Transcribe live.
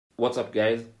What's up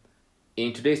guys?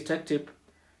 In today's tech tip,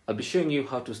 I'll be showing you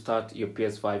how to start your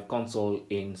PS5 console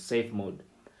in safe mode.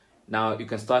 Now you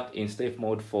can start in safe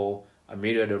mode for a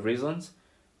myriad of reasons,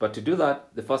 but to do that,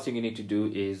 the first thing you need to do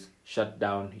is shut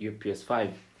down your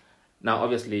PS5. Now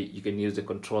obviously you can use the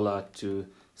controller to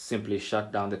simply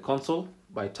shut down the console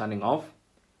by turning off,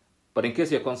 but in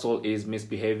case your console is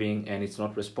misbehaving and it's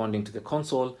not responding to the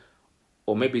console,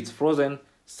 or maybe it's frozen,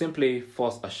 simply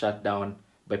force a shutdown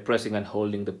by pressing and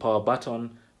holding the power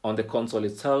button on the console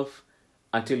itself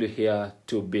until you hear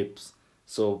 2 beeps.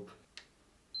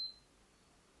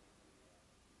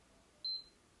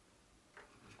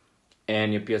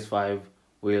 And your PS5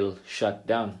 will shut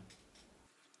down.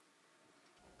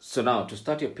 So now to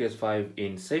start your PS5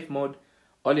 in safe mode,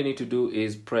 all you need to do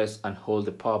is press and hold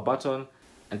the power button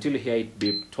until you hear it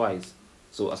beep twice.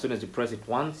 So as soon as you press it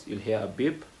once, you'll hear a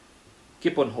beep.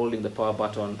 Keep on holding the power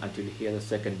button until you hear the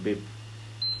second beep.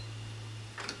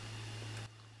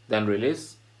 Then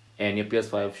release, and your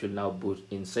PS5 should now boot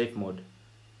in safe mode.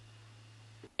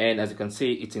 And as you can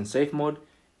see, it's in safe mode,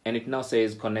 and it now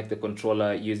says connect the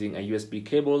controller using a USB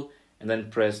cable and then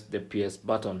press the PS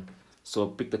button. So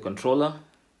pick the controller,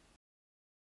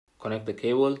 connect the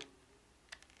cable,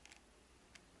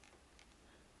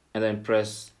 and then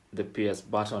press the PS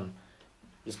button.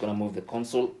 Just gonna move the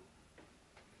console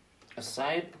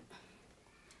aside,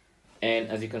 and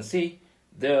as you can see,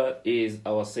 there is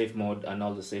our safe mode and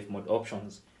all the safe mode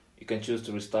options. You can choose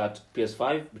to restart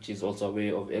PS5, which is also a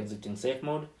way of exiting safe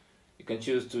mode. You can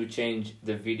choose to change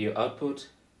the video output,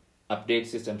 update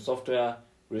system software,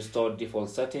 restore default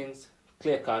settings,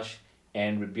 clear cache,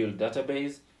 and rebuild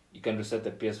database. You can reset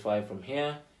the PS5 from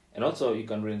here, and also you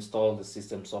can reinstall the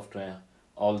system software,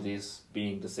 all these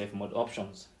being the safe mode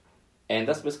options. And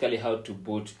that's basically how to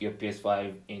boot your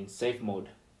PS5 in safe mode.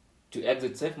 To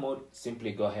exit safe mode,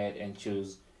 simply go ahead and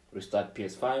choose Restart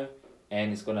PS5,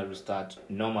 and it's gonna restart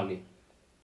normally.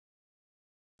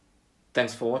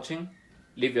 Thanks for watching.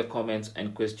 Leave your comments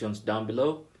and questions down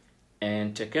below,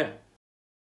 and take care.